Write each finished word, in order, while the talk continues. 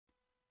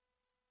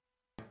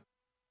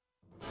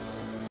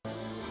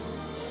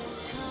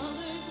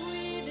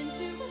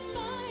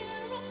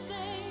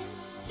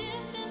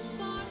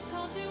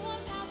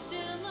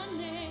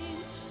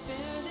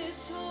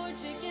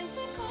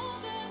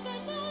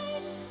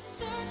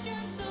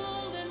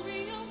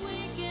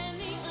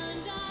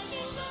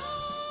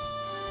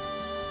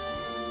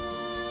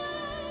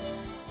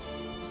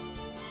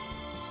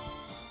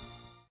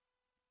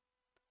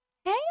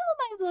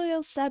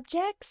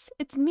subjects?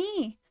 It's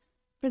me,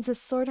 Princess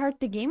Swordheart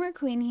the Gamer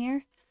Queen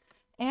here,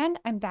 and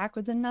I'm back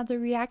with another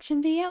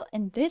reaction video,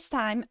 and this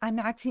time I'm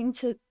reacting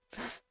to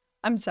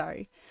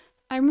the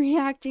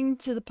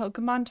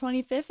Pokemon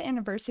 25th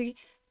anniversary,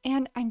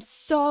 and I'm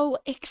so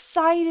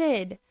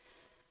excited!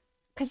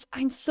 Because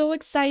I'm so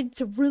excited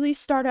to really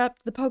start up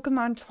the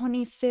Pokemon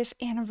 25th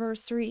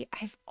anniversary.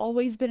 I've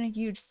always been a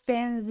huge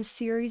fan of the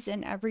series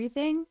and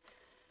everything,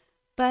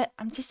 but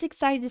I'm just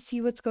excited to see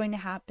what's going to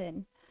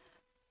happen.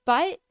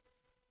 But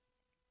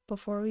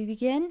before we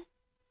begin,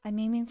 I'm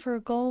aiming for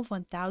a goal of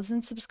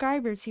 1,000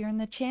 subscribers here on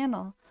the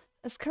channel,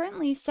 as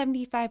currently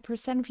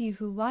 75% of you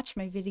who watch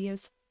my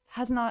videos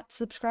has not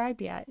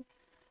subscribed yet.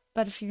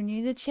 But if you're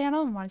new to the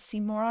channel and want to see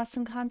more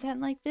awesome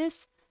content like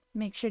this,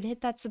 make sure to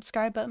hit that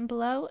subscribe button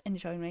below and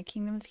join my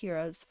Kingdom of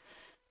Heroes,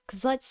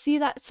 because let's see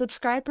that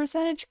subscribe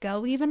percentage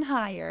go even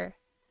higher.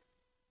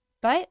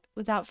 But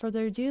without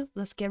further ado,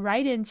 let's get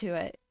right into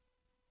it.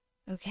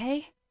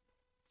 Okay?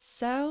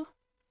 So,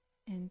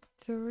 in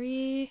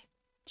 3,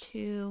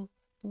 2,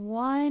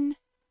 1,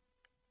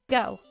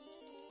 go.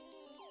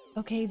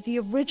 Okay, the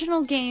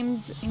original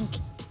games,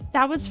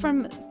 that was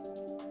from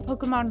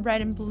Pokemon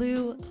Red and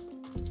Blue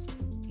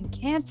in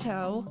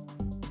Kanto.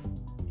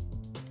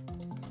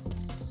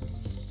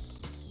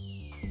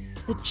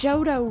 The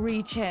Johto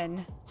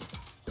region.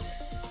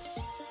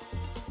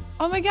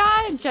 Oh my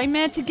god!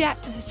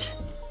 Gigantamax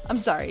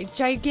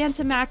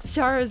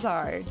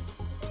Charizard.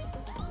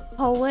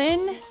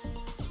 Poland.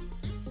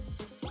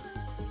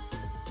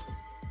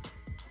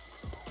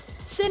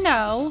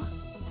 Sinnoh.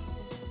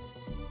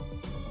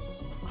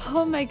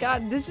 Oh my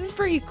god, this is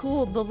pretty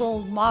cool, the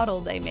little model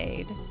they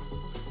made.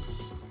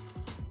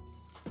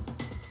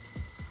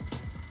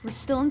 We're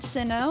still in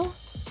Sinnoh.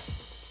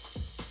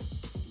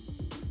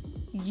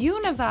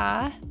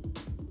 Unova.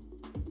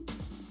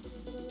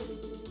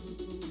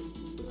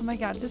 Oh my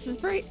god, this is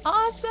pretty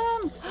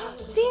awesome!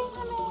 The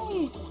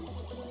anime!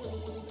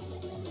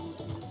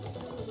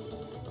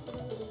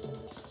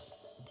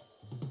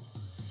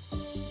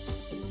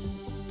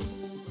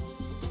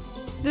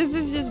 This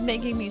is just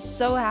making me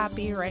so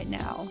happy right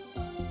now.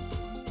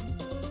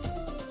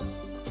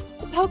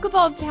 The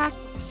Pokeball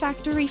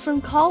Factory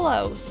from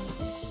Kalos.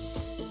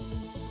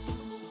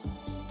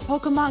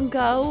 Pokemon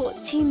Go,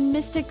 Team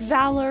Mystic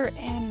Valor,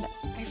 and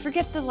I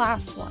forget the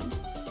last one.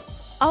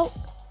 Oh,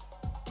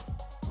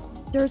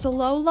 there's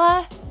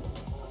Alola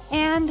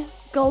and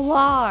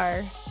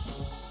Galar.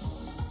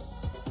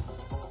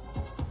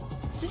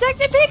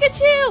 Detective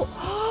Pikachu!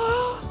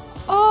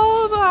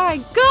 Oh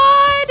my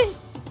god!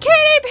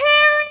 Katy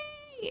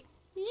Perry!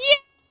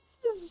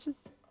 Yes!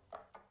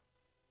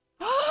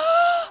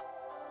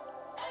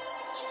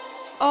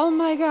 Oh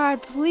my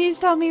god, please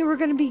tell me we're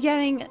going to be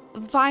getting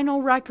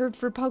vinyl record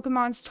for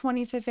Pokemon's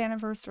 25th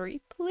anniversary.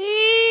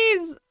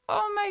 Please!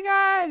 Oh my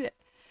god!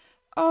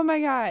 Oh my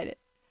god.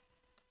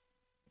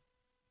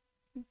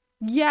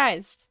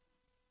 Yes!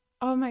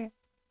 Oh my god.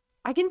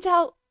 I can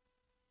tell...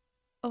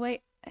 Oh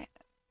wait.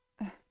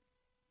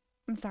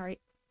 I'm sorry.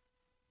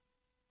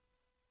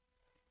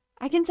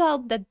 I can tell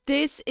that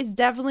this is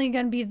definitely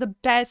going to be the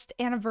best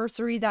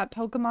anniversary that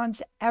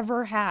Pokemon's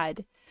ever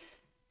had.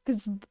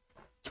 Because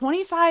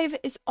 25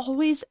 is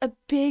always a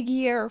big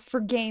year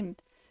for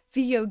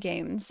video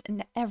games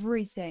and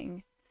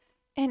everything.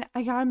 And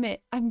I gotta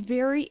admit, I'm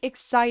very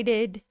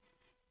excited.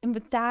 And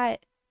with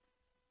that,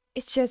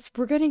 it's just,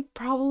 we're gonna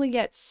probably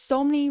get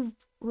so many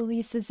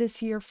releases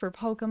this year for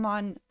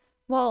Pokemon.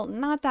 Well,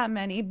 not that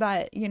many,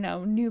 but, you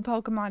know, new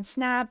Pokemon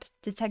Snap,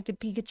 Detective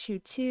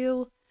Pikachu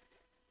 2,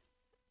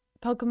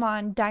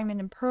 Pokemon Diamond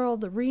and Pearl,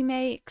 the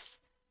remakes.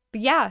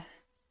 But yeah,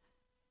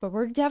 but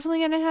we're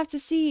definitely gonna have to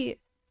see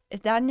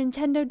if that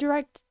Nintendo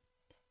Direct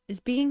is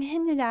being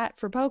hinted at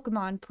for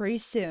Pokemon pretty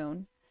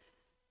soon.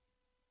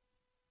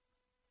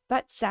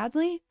 But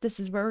sadly, this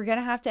is where we're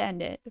gonna have to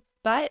end it.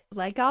 But,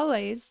 like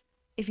always,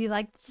 if you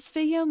liked this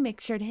video,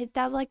 make sure to hit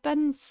that like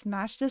button,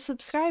 smash the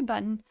subscribe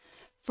button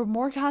for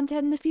more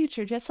content in the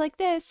future just like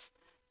this,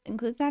 and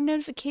click that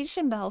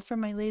notification bell for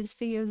my latest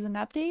videos and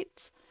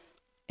updates.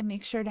 And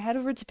make sure to head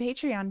over to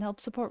Patreon to help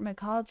support my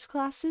college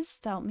classes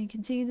to help me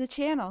continue the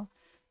channel.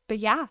 But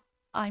yeah,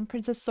 I'm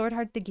Princess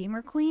Swordheart the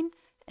Gamer Queen,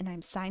 and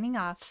I'm signing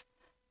off.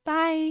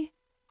 Bye!